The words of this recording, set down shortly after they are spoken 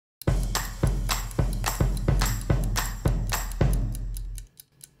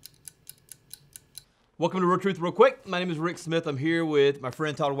Welcome to Real Truth Real Quick. My name is Rick Smith. I'm here with my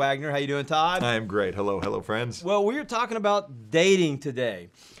friend Todd Wagner. How you doing, Todd? I am great. Hello, friends. Well, we're talking about dating today.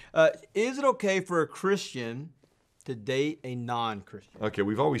 Is it okay for a Christian to date a non-Christian? Okay,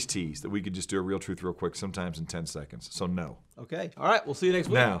 we've always teased that we could just do a Real Truth Real Quick sometimes in 10 seconds, so no. Okay. All right. We'll see you next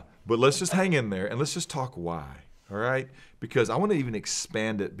week. Now, but let's just hang in there and let's just talk why, all right? Because I want to even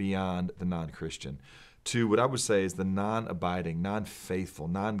expand it beyond the non-Christian to what I would say is the non-abiding, non-faithful,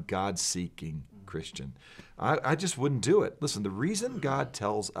 non-God-seeking Christian. I just wouldn't do it. Listen, the reason God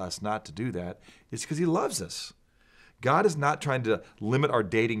tells us not to do that is because he loves us. God is not trying to limit our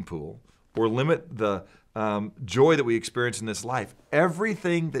dating pool or limit the joy that we experience in this life.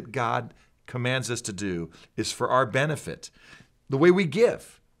 Everything that God commands us to do is for our benefit. The way we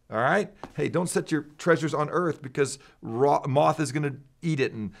give, all right? Hey, don't set your treasures on earth because moth is going to eat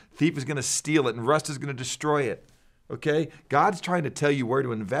it and thief is going to steal it and rust is going to destroy it. Okay? God's trying to tell you where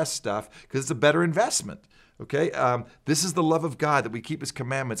to invest stuff because it's a better investment. Okay? This is the love of God, that we keep his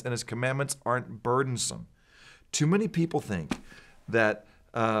commandments, and his commandments aren't burdensome. Too many people think that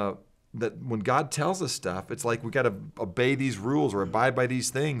that when God tells us stuff, it's like we got to obey these rules or abide by these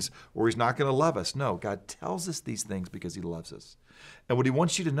things or he's not going to love us. No, God tells us these things because he loves us. And what he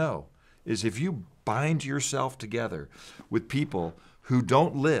wants you to know is if you bind yourself together with people who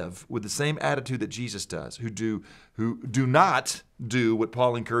don't live with the same attitude that Jesus does, who do not do what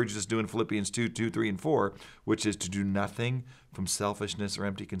Paul encourages us to do in Philippians 2, 3, and 4, which is to do nothing from selfishness or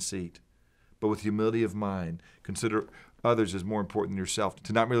empty conceit, but with humility of mind, consider others as more important than yourself,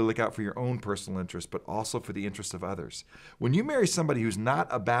 to not merely look out for your own personal interest, but also for the interest of others. When you marry somebody who's not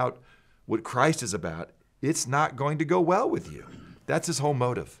about what Christ is about, it's not going to go well with you. That's his whole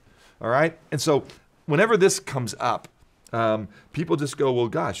motive, all right? And so whenever this comes up, people just go, well,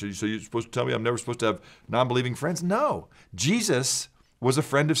 gosh, so you're supposed to tell me I'm never supposed to have non-believing friends? No. Jesus was a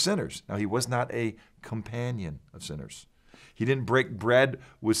friend of sinners. Now, he was not a companion of sinners. He didn't break bread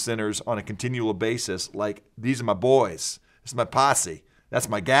with sinners on a continual basis like, these are my boys, this is my posse, that's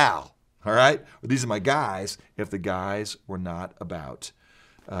my gal, all right? Or these are my guys, if the guys were not about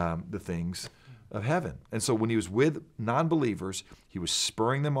the things of heaven. And so when he was with non-believers, he was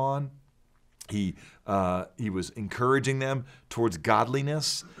spurring them on. He was encouraging them towards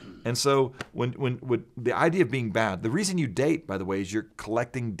godliness. And so when the idea of being bound, the reason you date, by the way, is you're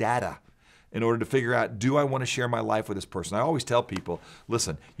collecting data in order to figure out, do I want to share my life with this person? I always tell people,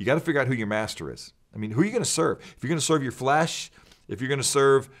 listen, you got to figure out who your master is. I mean, who are you going to serve? If you're going to serve your flesh, if you're going to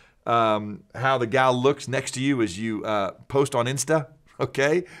serve how the gal looks next to you as you post on Insta,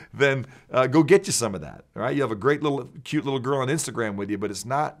 okay, then go get you some of that, all right? You have a great little, cute little girl on Instagram with you, but it's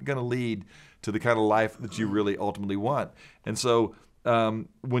not going to lead to the kind of life that you really ultimately want. And so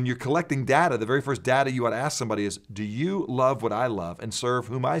when you're collecting data, the very first data you ought to ask somebody is, do you love what I love and serve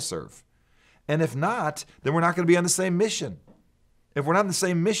whom I serve? And if not, then we're not going to be on the same mission. If we're not on the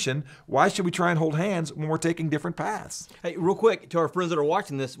same mission, why should we try and hold hands when we're taking different paths? Hey, real quick, to our friends that are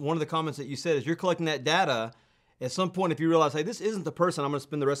watching this, one of the comments that you said is you're collecting that data. At some point, if you realize, hey, this isn't the person I'm going to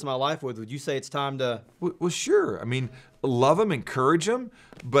spend the rest of my life with, would you say it's time to? Well, sure. I mean, love them, encourage them.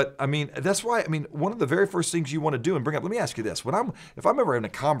 But I mean, that's why, I mean, one of the very first things you want to do and bring up, let me ask you this. If I'm ever in a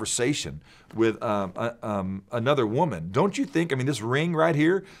conversation with another woman, don't you think, I mean, this ring right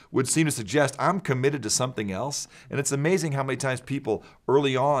here would seem to suggest I'm committed to something else? And it's amazing how many times people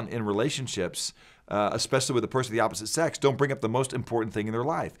early on in relationships, especially with a person of the opposite sex, don't bring up the most important thing in their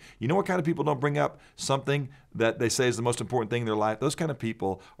life. You know what kind of people don't bring up something that they say is the most important thing in their life? Those kind of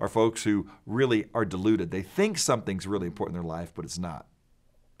people are folks who really are deluded. They think something's really important in their life, but it's not.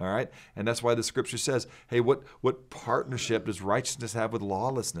 All right? And that's why the scripture says, hey, what partnership does righteousness have with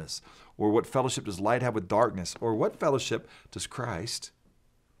lawlessness? Or what fellowship does light have with darkness? Or what fellowship does Christ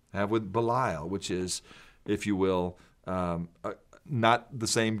have with Belial, which is, if you will, not the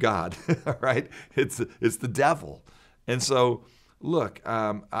same God, all right? It's the devil. And so, look,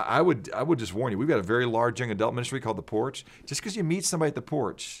 I would just warn you, we've got a very large young adult ministry called The Porch. Just because you meet somebody at the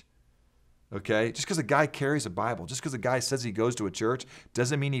porch, okay, just because a guy carries a Bible, just because a guy says he goes to a church,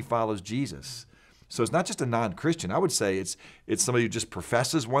 doesn't mean he follows Jesus. So it's not just a non-Christian. I would say it's somebody who just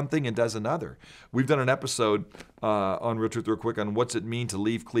professes one thing and does another. We've done an episode on Real Truth Real Quick on what's it mean to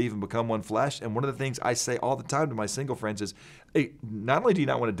leave, cleave, and become one flesh. And one of the things I say all the time to my single friends is, hey, not only do you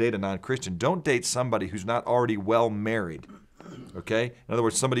not want to date a non-Christian, don't date somebody who's not already well married, okay? In other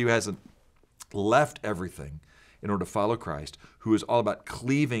words, somebody who hasn't left everything in order to follow Christ, who is all about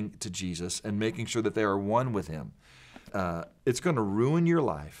cleaving to Jesus and making sure that they are one with him. It's going to ruin your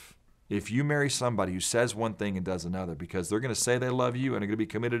life if you marry somebody who says one thing and does another, because they're going to say they love you and are going to be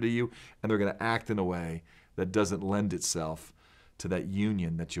committed to you, and they're going to act in a way that doesn't lend itself to that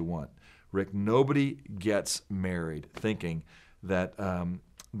union that you want. Rick, nobody gets married thinking that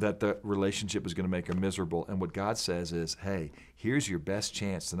that the relationship is going to make her miserable. And what God says is, hey, here's your best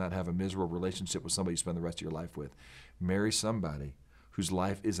chance to not have a miserable relationship with somebody you spend the rest of your life with. Marry somebody whose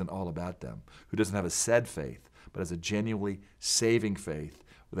life isn't all about them, who doesn't have a said faith, but has a genuinely saving faith,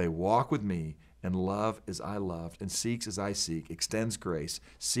 where they walk with me and love as I loved, and seeks as I seek, extends grace,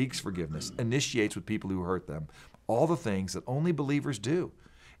 seeks forgiveness, initiates with people who hurt them, all the things that only believers do,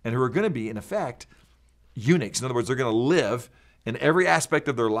 and who are going to be, in effect, eunuchs. In other words, they're going to live in every aspect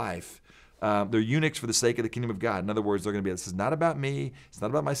of their life. They're eunuchs for the sake of the kingdom of God. In other words, they're going to be, this is not about me, it's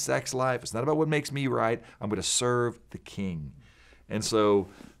not about my sex life, it's not about what makes me right, I'm going to serve the King. And so,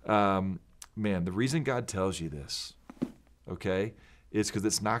 man, the reason God tells you this, okay, is because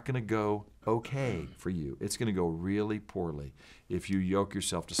it's not going to go okay for you. It's going to go really poorly if you yoke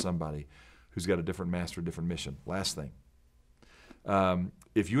yourself to somebody who's got a different master, a different mission. Last thing.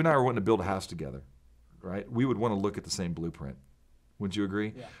 If you and I were wanting to build a house together, right, we would want to look at the same blueprint. Wouldn't you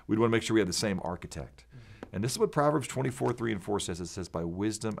agree? Yeah. We'd want to make sure we had the same architect. Mm-hmm. And this is what Proverbs 24:3-4 says. It says, by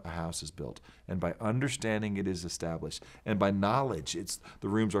wisdom a house is built, and by understanding it is established, and by knowledge the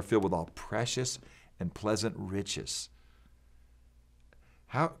rooms are filled with all precious and pleasant riches.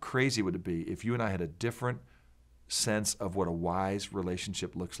 How crazy would it be if you and I had a different sense of what a wise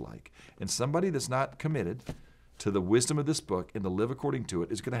relationship looks like? And somebody that's not committed to the wisdom of this book and to live according to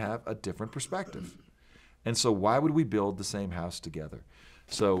it is going to have a different perspective. And so why would we build the same house together?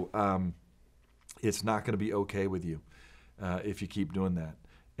 So it's not going to be okay with you if you keep doing that.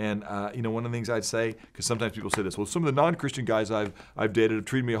 And one of the things I'd say, because sometimes people say this, well, some of the non-Christian guys I've dated have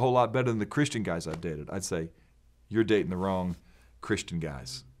treated me a whole lot better than the Christian guys I've dated. I'd say, you're dating the wrong Christian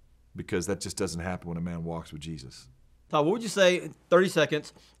guys, because that just doesn't happen when a man walks with Jesus. Todd, what would you say, 30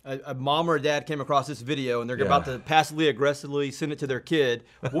 seconds, a mom or a dad came across this video and they're about to passively aggressively send it to their kid.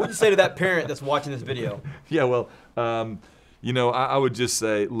 What would you say to that parent that's watching this video? Yeah, well, I would just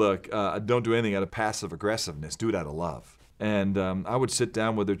say, look, don't do anything out of passive aggressiveness. Do it out of love. And I would sit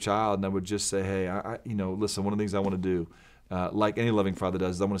down with their child and I would just say, hey, listen, one of the things I want to do, like any loving father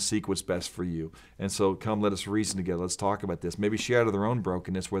does, is I want to seek what's best for you. And so come, let us reason together. Let's talk about this. Maybe share out of their own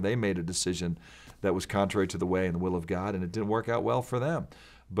brokenness where they made a decision that was contrary to the way and the will of God, and it didn't work out well for them.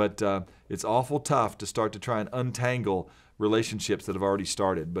 But it's awful tough to start to try and untangle relationships that have already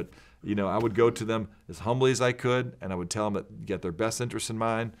started. But, I would go to them as humbly as I could, and I would tell them that you get their best interests in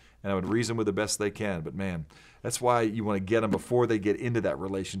mind, and I would reason with the best they can. But, man, that's why you want to get them before they get into that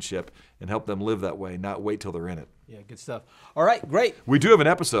relationship and help them live that way, not wait till they're in it. Yeah, good stuff. All right, great. We do have an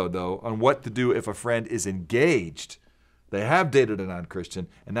episode, though, on what to do if a friend is engaged. They have dated a non-Christian,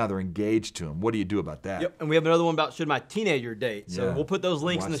 and now they're engaged to him. What do you do about that? Yep, and we have another one about should my teenager date. So we'll put those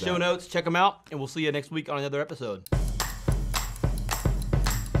links in the show notes. Check them out, and we'll see you next week on another episode.